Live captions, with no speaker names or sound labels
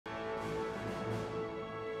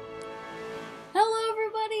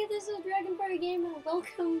Dragonberry Gamer.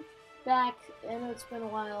 Welcome back. I know it's been a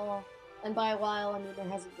while, and by a while, I mean there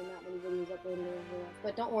hasn't been that many videos uploaded over,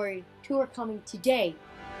 but don't worry, 2 are coming today.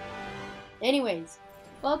 Anyways,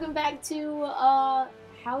 welcome back to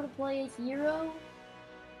How to Play a Hero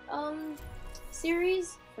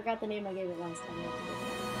series. Forgot the name I gave it last time.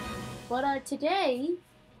 But today,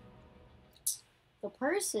 the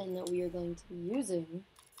person that we are going to be using.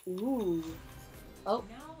 Ooh. Oh.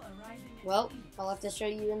 Well, I'll have to show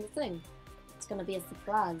you in the thing. It's gonna be a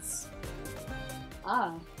surprise.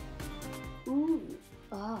 Ah. Ooh.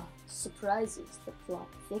 Ah. Surprises. The plot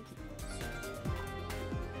thickens.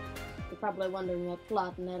 You're probably wondering what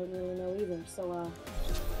plot, and I don't really know either. So,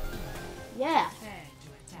 yeah.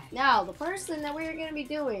 Now, the person that we're gonna be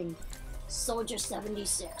doing, Soldier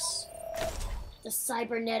 76. The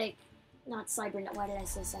cybernetic, not cybernetic, why did I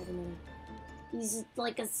say cybernetic? He's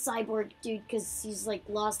like a cyborg dude because he's like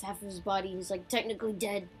lost half of his body. He's like technically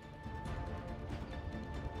dead.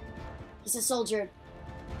 He's a soldier.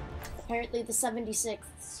 Apparently the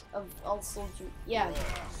 76th of all soldiers. Yeah.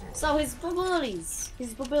 So his abilities.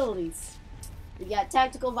 We got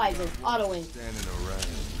tactical visor, auto aim.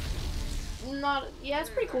 Yeah, it's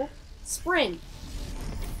pretty cool. Sprint.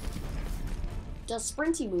 Does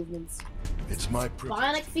sprinty movements. It's my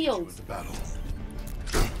Bionic field. the battle.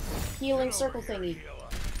 Healing circle thingy.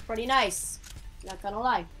 Pretty nice. Not gonna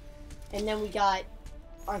lie. And then we got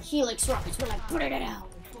our Helix rockets. We're like, put it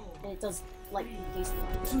out. And it does like decent.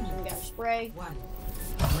 And we got our spray.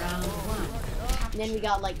 Round 1. And then we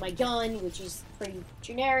got like my gun, which is pretty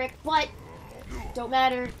generic, but don't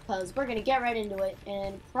matter because we're gonna get right into it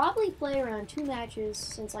and probably play around 2 matches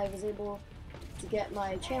since I was able to get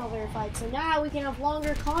my channel verified. So now we can have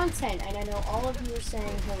longer content. And I know all of you are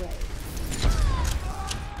saying hooray.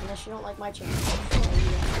 Unless you don't like my channel.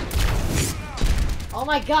 Oh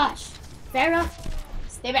my gosh! Farah!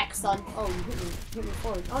 Stay back, son. Oh, you hit me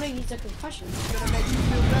forward. Oh no, you used a concussion. It's gonna make you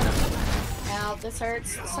feel better. Ow, this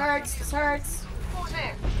hurts. This hurts. This hurts.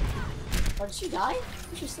 Oh, did she die?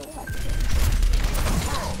 She's still alive.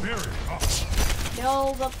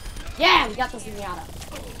 Kill the... Yeah, we got this Zenyatta.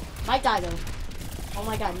 Might die though. Oh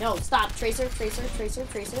my god, no. Stop. Tracer, Tracer, Tracer,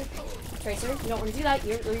 Tracer. Tracer, you don't want to do that.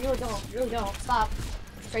 You really don't. You really don't. Stop.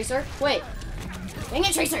 Tracer, wait. Dang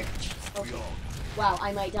it, Tracer! Okay. Wow,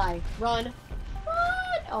 I might die. Run. Run!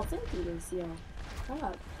 Oh, thank you, Lucio. Cut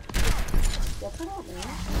out. Yeah, cut out, man.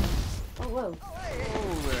 Oh, whoa.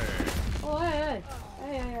 Oh, hey.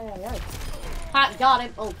 Hey. Hot, got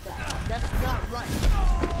him. Oh, that's not right.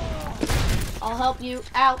 I'll help you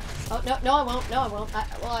out. Oh, no, I won't. No, I won't.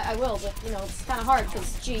 Well, I will, but, you know, it's kind of hard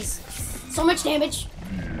because, jeez. So much damage.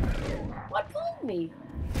 What pulled me?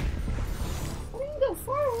 Go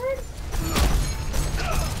forward.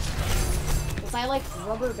 Was I like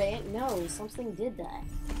rubber band? No, something did that.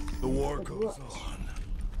 The war goes on.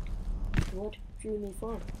 What drew me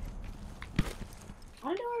forward? I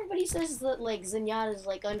don't know. Everybody says that like Zenyatta is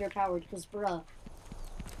like underpowered because, bruh,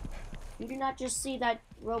 you do not just see that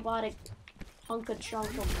robotic hunk of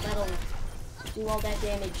chunk of metal do all that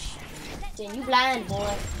damage. Then you blind, boy.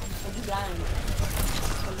 Oh, you blind.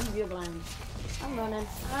 Oh, you're blind. I'm running.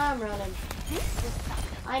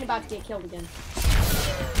 I ain't about to get killed again.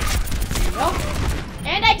 Nope.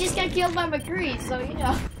 And I just got killed by McCree, so you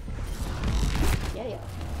know. Yeah.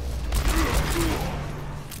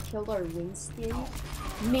 Killed our Winston.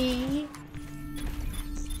 Me.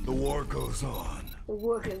 The war goes on. The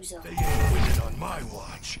war goes on. They ain't winning on my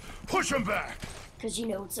watch. Push them back. Cause you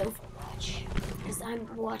know it's Overwatch. Cause I'm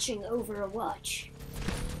watching Overwatch.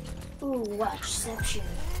 Ooh, Watchception.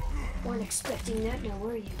 Weren't expecting that, now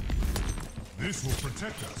were you? This will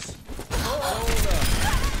protect us.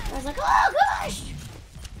 I was like, oh gosh!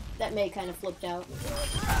 That May kind of flipped out. I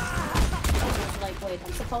was like, wait,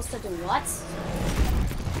 I'm supposed to do what?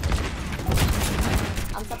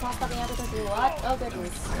 I'm supposed to be able to do what? Oh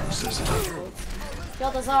goodness.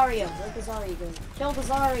 Kill the Zarya. Where'd the Zarya go? Kill the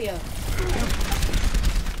Zarya.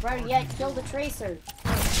 Better yet, kill the Tracer.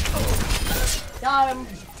 Got him.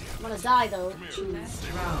 I'm gonna die though. Jeez.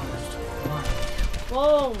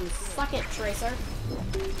 Boom! Suck it, Tracer.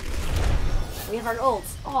 We have our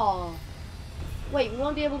ults. Aw. Wait, we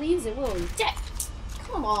won't be able to use it, will we?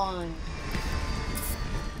 Come on.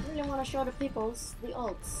 I really want to show the peoples the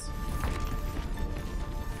ults.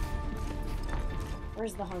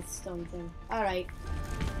 Where's the Hearthstone thing? Alright.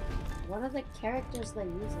 What are the characters they're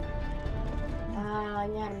using? I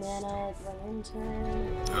got a minute.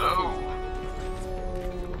 Intern. Hello.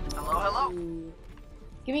 Hello.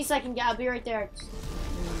 Give me a second, I'll be right there.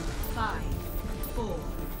 5, 4.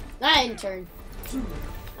 Intern. 2.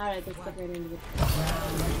 Alright, let's get right into it.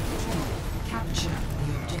 Capture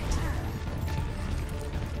the objective.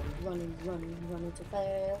 running too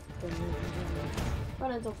fast.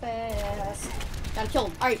 Running too fast. Gotta kill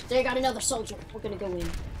him. Alright, they got another soldier. We're gonna go in.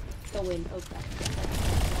 Go in. Oh crap.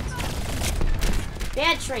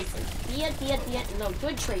 Bad tracer. Bad. No,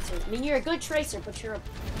 good tracer. I mean, you're a good tracer, but you're a...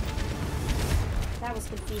 That was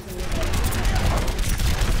confusing me.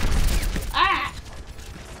 Ah!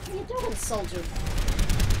 What are you doing, soldier?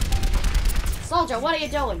 Soldier, what are you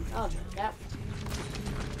doing? Oh, that...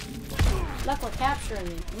 Look, we're capturing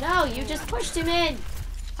him. No, you just pushed him in!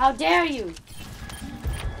 How dare you!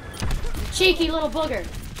 You cheeky little booger!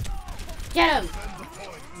 Get him!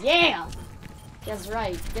 Yeah! That's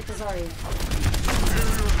right. Get the Zarya.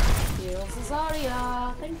 Heals the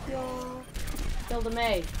Zarya. Thank you. Kill the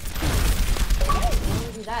Mei.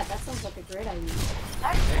 Why do that? That sounds like a great idea.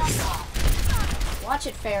 Watch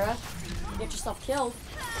it, Pharah. Get yourself killed.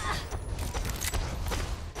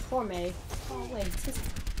 Poor Mei. Oh wait,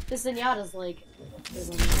 this Zenyatta's like...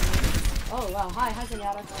 Oh wow, hi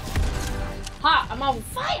Zenyatta. Ha! I'm on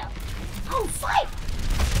fire! On fire!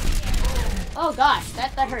 Oh gosh,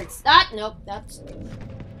 that hurts. Nope, that's...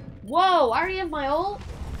 Whoa, I already have my ult?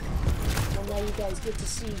 Well, now you guys get to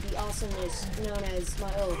see the awesomeness known as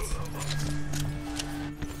my ult.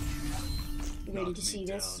 You ready to see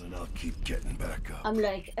this? And I'll keep getting back up. I'm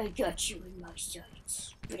like, I got you in my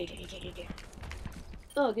sights.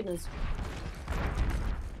 Oh goodness.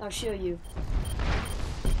 I'll show you.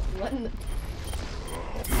 What in the...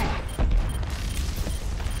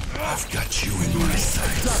 I've got you in my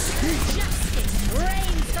sights.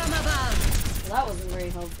 Rain from above. Well, that wasn't very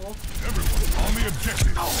helpful. Everyone on the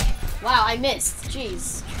objective. Wow, I missed.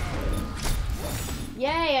 Jeez.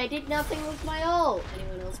 Yay, I did nothing with my ult.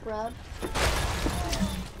 Anyone else proud?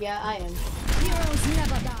 Yeah, I am. Heroes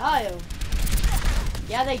never die. I am.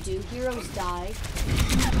 Yeah, they do. Heroes die.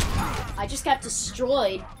 I just got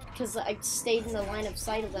destroyed because I stayed in the line of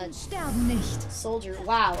sight of that Sterben nicht. soldier.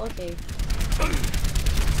 Wow, okay.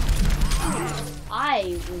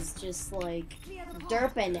 I was just like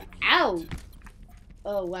derping out.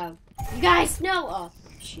 Oh wow. You guys know. Oh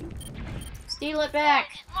shoot. Steal it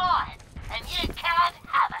back. Mine, and you can't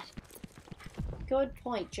have it. Good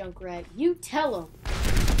point, Junkrat. You tell them.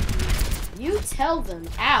 You tell them.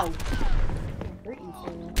 Ow. I hurt you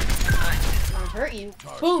for that. I hurt you.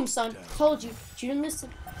 Boom, son. Told you. You didn't miss it.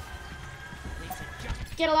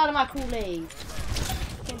 Get a lot of my Kool-Aid.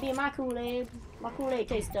 Can't be in my Kool-Aid. My Kool-Aid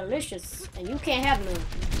tastes delicious, and you can't have none.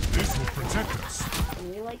 This will protect us. Can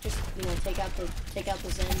we like just take out the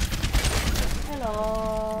Zen? Hello.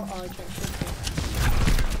 Oh, I can't shoot you.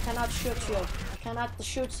 I cannot shoot you. I cannot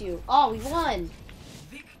shoot you. Oh, we won.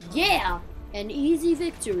 Yeah, an easy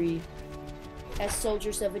victory. As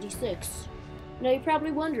Soldier 76. Now you're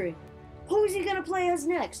probably wondering, who is he gonna play as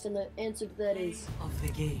next? And the answer to that is Of the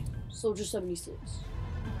game. Soldier 76.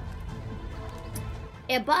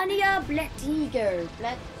 Ebania Blatiger.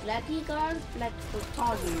 Blatigar?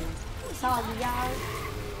 Talia.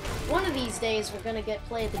 One of these days we're gonna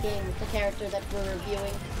play the game with the character that we're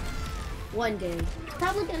reviewing. One day. It's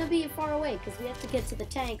probably gonna be far away because we have to get to the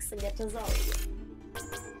tanks and get to Zarya.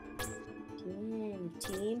 Dang,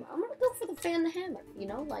 team. I'm gonna go for the Fan the Hammer, you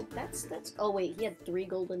know, like that's oh wait, he had 3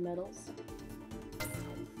 golden medals.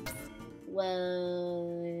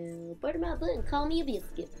 Well, Buttermouth didn't call me a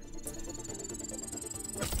biscuit.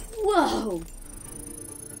 Whoa!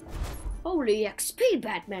 Holy XP,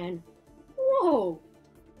 Batman! Whoa!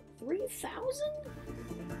 3,000?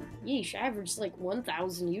 Yeesh, I average like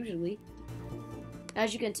 1,000 usually.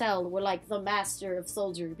 As you can tell, we're like the master of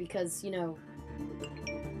soldier because, you know...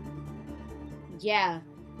 Yeah.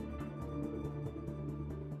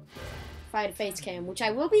 Fight a face cam, which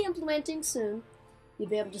I will be implementing soon. You'll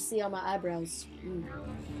be able to see all my eyebrows. Mm.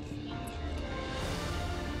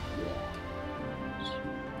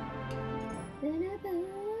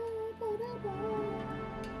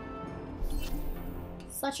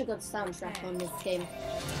 Such a good soundtrack on this game.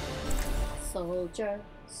 Soldier,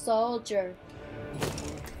 soldier.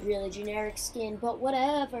 Really generic skin, but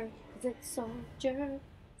whatever. Is it soldier,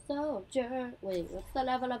 soldier? Wait, what's the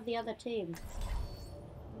level of the other team?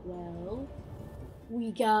 Well,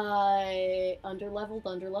 we got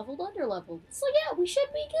underleveled. So yeah, we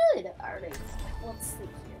should be good. Alright, let's see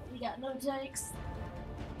here. We got no tanks.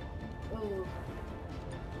 Oh.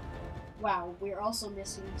 Wow, we're also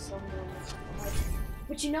missing some more.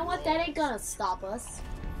 But you know what? That ain't gonna stop us.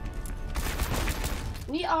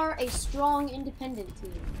 We are a strong, independent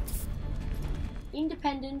team.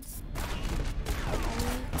 Independent.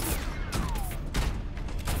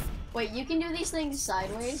 Wait, you can do these things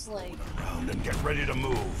sideways, like... Around and get ready to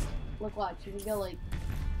move. Look, watch. You can go like...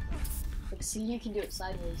 see, you can do it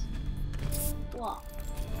sideways. Wow.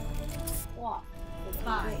 What?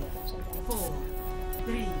 5, 4,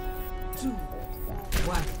 3, 2,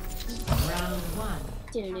 1. Round 1.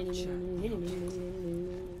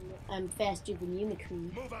 I'm faster than you,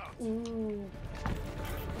 McCree.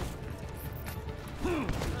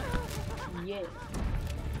 Yeah.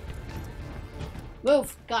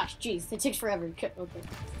 Move! Gosh, jeez, it takes forever. Okay.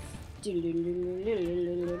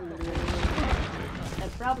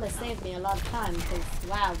 That probably saved me a lot of time, because,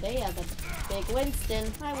 wow, they have a big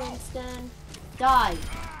Winston. Hi, Winston. Die.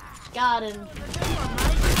 Got him.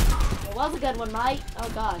 It was a good one, mate. Oh,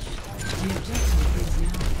 gosh.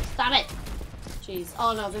 Stop it! Jeez.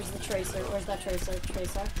 Oh, no, there's the Tracer. Where's that Tracer?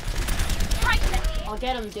 Tracer. I'll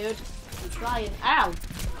get him, dude. I'm trying. Ow!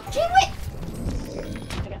 Gee whiz!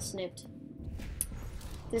 I got snipped.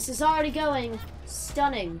 This is already going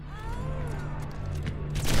stunning.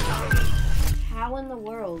 How in the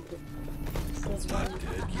world is one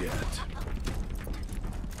Dead yet.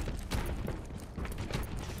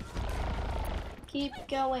 Keep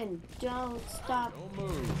going. Don't stop. Don't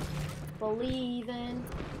move. Believing.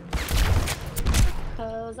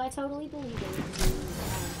 Cause I totally believe in you.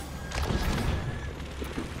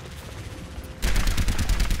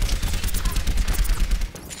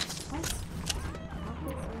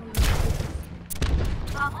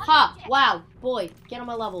 Ha! Wow, boy, get on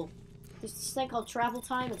my level. There's this thing called travel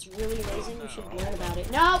time. It's really amazing. You should learn about it.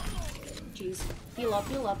 Nope! Jeez. Heal up,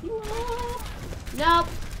 heal up, heal up. Nope!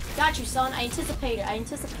 Got you, son. I anticipate it. I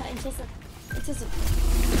anticipate. Oh my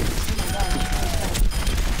god.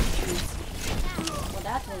 Jeez. Well,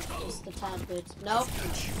 that was just a tad bit. Nope.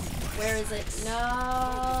 Where is it?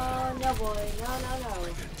 No, no, boy. No, no,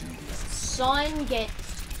 no. Son, get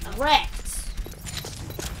wrecked.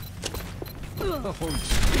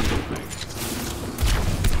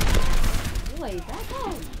 Wait, back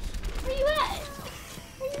home. Where you at?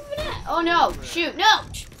 Where you even at? Oh no! Shoot! No!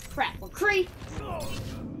 Crap! McCree!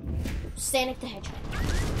 Sonic the Hedgehog.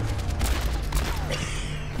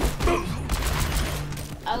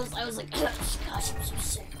 I was like, gosh, I'm so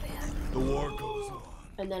sick, man. The war goes on.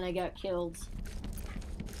 And then I got killed.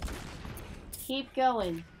 Keep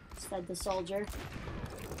going, said the soldier.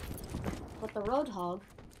 But the Roadhog,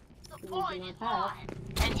 who we do not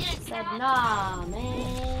have, said, nah,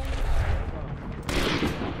 man.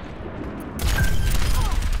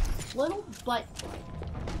 Little butt.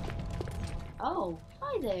 Oh,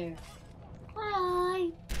 hi there. Hi.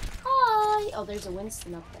 Hi. Oh, there's a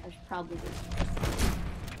Winston up there. I should probably do.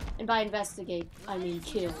 And by investigate, I mean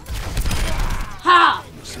kill. Ha!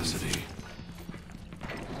 Necessity.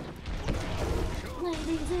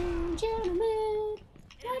 Ladies and gentlemen.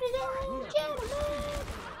 Ladies and gentlemen.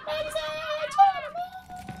 Ladies and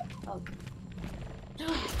gentlemen.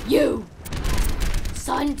 Oh. You!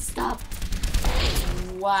 Son, stop.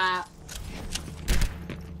 Wow.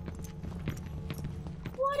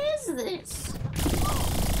 What is this?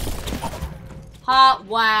 Ha,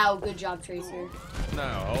 wow, good job, Tracer.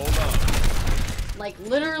 Now, hold on. Like,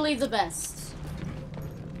 literally the best.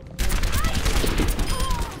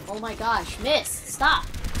 Oh my gosh, missed. Stop.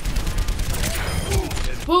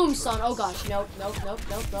 Boom, son. Oh gosh, nope, nope, nope,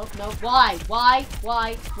 nope, nope, nope. Why? Why?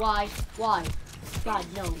 Why? Why? Why? God,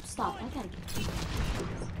 no, stop. I gotta get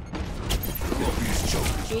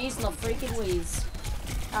Jeez, the freaking wheeze.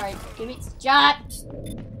 Alright, give me shot.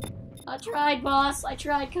 I tried, boss. I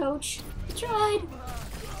tried, coach. I tried.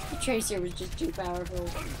 The Tracer was just too powerful.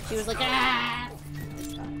 She was like, ah!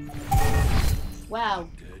 Wow,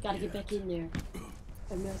 gotta get back in there.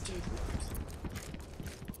 I'm not dead.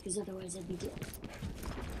 Because otherwise I'd be dead.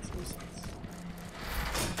 Makes no sense.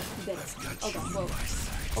 You better. Oh god, whoa.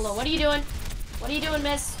 Hold on, what are you doing? What are you doing,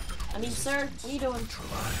 miss? I mean, sir, what are you doing?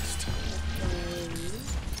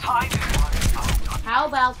 How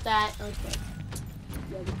about that? Okay.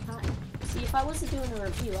 Yeah, we can't. See, if I wasn't doing a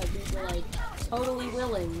review, I'd be like totally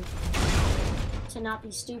willing to not be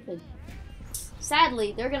stupid.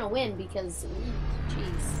 Sadly, they're gonna win because,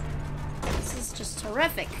 jeez, this is just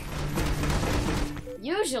terrific.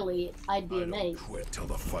 Usually, I'd be amazed. Quit till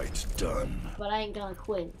the fight's done. But I ain't gonna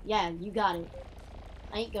quit. Yeah, you got it.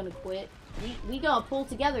 I ain't gonna quit. We gonna pull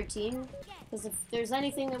together, team. Because if there's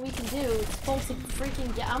anything that we can do, it's pull to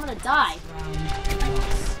freaking get. I'm gonna die.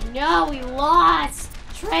 No, we lost!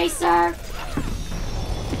 Tracer! I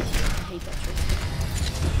hate that Tracer.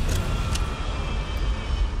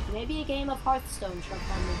 Maybe a game of Hearthstone shall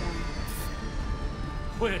calm me down.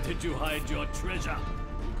 Where did you hide your treasure?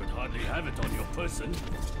 You could hardly have it on your person.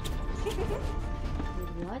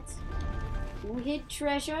 What? Who hid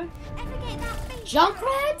treasure? Junkrat?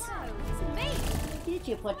 Junkrat? No, it's me. Where did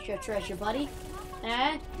you put your treasure, buddy?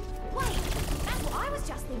 Eh? Wait, that's I was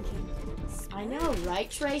just thinking. I know, right,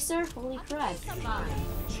 Tracer? Holy crap. 5,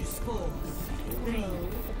 4, 3,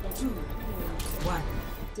 2, 1.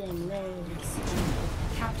 Damn legs.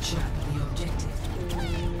 Capture the objective.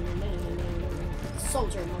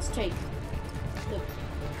 Soldier must take the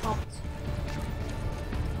compass.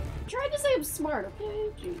 Trying to say I'm smart, okay?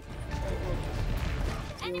 Gee.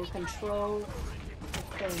 You'll control the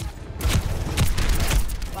thing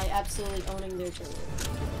by absolutely owning their turret.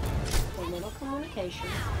 A little communication.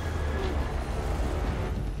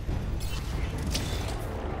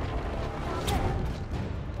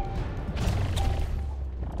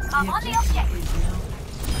 I'm on the objective.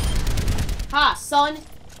 Ha, son!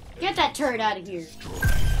 Get that turret out of here.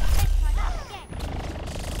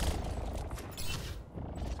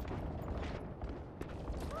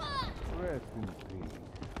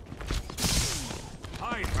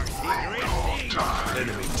 Hide, Mercy.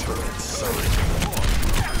 Enemy turret sighted.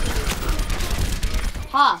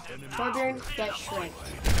 Ha! Torbjorn, get shreked.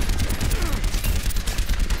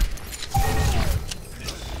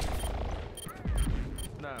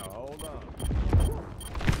 Now, hold on.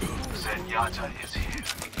 Zenyatta is here.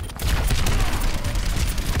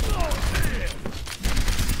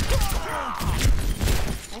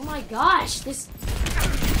 Oh my gosh, this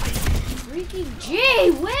freaking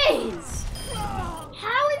gee whiz!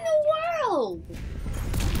 How in the world?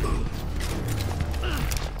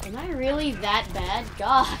 Am I really that bad?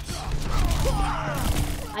 Gosh.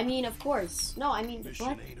 I mean, of course. No, I mean,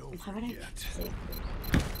 what? Why would I say?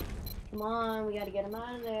 Come on, we gotta get him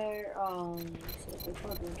out of there. Oh,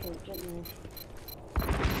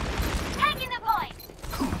 Taking the point.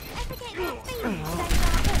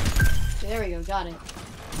 there we go, got it.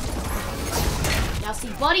 Now see,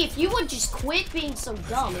 buddy, if you would just quit being so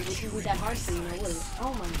dumb, it wouldn't be that hard for you, I would.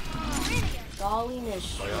 Oh my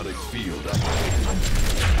golly-nish. Biotic field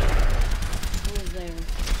Who is there?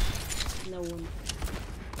 No one.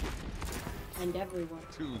 And everyone.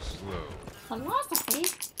 Too slow. Philosophy?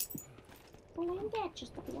 Well, I'm dead,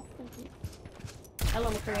 just a philosophy.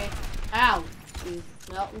 Hello, McCree. Ow! Jeez.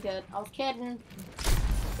 No, I'm good. I was kidding.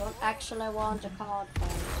 Don't actually want a card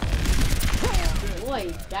fight.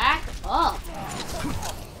 Boy, back up!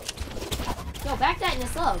 Yo, back that in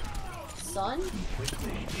this up. Son?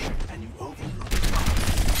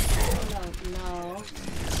 No.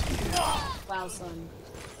 Wow, son.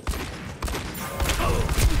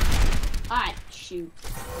 Alright, shoot.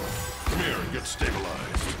 Come here and get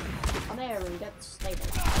stabilized. Come here and get stable.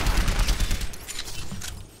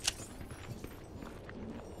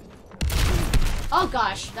 Oh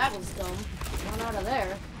gosh, that was dumb. Run out of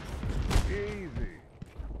there. Easy.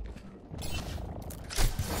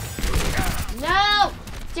 No!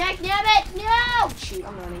 Dagnabbit, no! Shoot,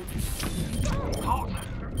 I'm running.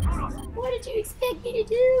 What did you expect me to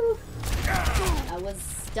do? I was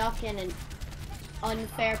stuck in an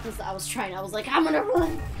unfair position. I was like, I'm gonna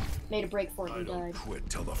run! Made a break for it I and don't died. quit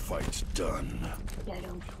till the fight's done. I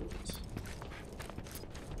don't quit.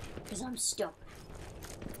 Because I'm stuck.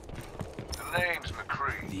 The name's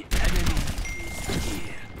McCree. The enemy is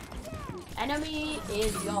here. Enemy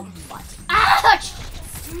is your butt. Ouch!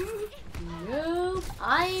 Nope,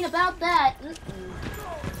 I ain't about that.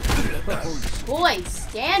 Boy,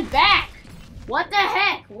 stand back! What the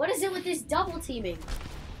heck? What is it with this double teaming?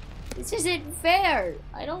 This isn't fair.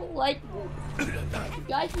 I don't like this. You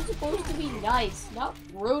guys are supposed to be nice, not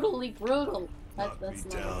brutally brutal. Knock That's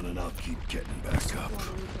me not down and I'll keep getting back up.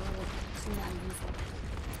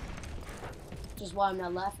 Just why I'm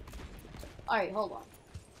not laughing. Alright, hold on.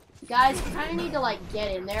 You guys kind of need to, like,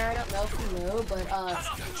 get in there. I don't know if you know, but,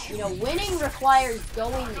 you know, winning requires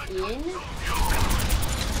going in.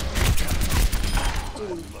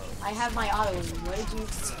 Dude, I have my auto in. What did you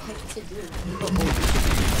expect to do?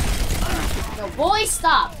 No, boy,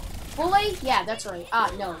 stop! Boy? Yeah, that's right.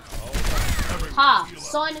 Ah, no. Ha!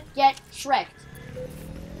 Son, get Shrek.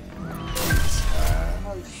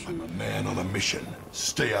 Oh, shoot. I'm a man on a mission.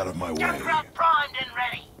 Stay out of my way. Junkrat primed and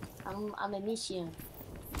ready. I'm a mission.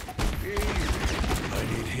 I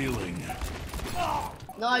need healing.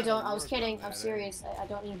 No, I don't. I was kidding. I'm serious. I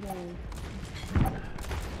don't need healing.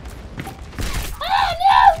 Ah,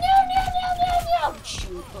 no!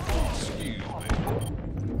 Shoot.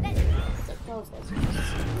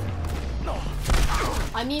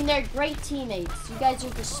 I mean, they're great teammates. You guys are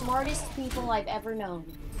the smartest people I've ever known.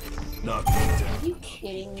 Knock me down. Are you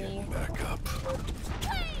kidding me? Back up.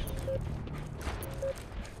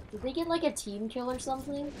 Did they get like a team kill or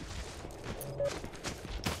something?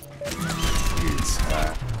 It's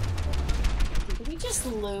hot. Did we just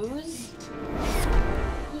lose?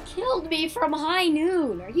 He killed me from high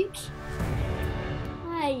noon. Are you?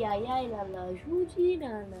 I Ay, ay, ay, la, la, Shuji, la,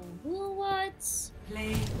 la, who, what?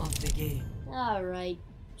 Play of the game. Alright.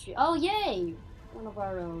 Oh, yay! One of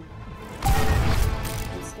our own.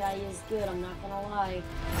 This guy is good, I'm not gonna lie.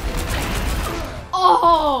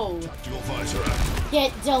 Oh! Tactical visor out.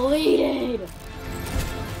 Get deleted!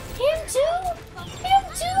 Him too? Him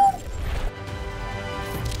too?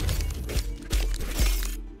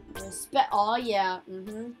 Oh, yeah.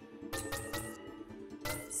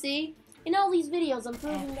 See? In all these videos, I'm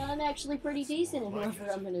proving that I'm actually pretty decent in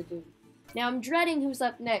whoever I'm gonna do. Now, I'm dreading who's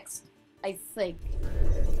up next, I think.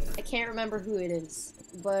 I can't remember who it is.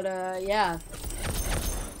 But, yeah.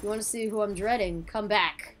 If you want to see who I'm dreading, come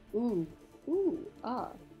back. Ooh. Ooh. Ah.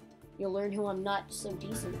 You'll learn who I'm not so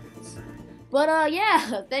decent with. But,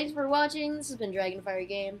 yeah. Thanks for watching. This has been Dragonfire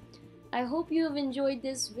Game. I hope you have enjoyed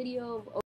this video of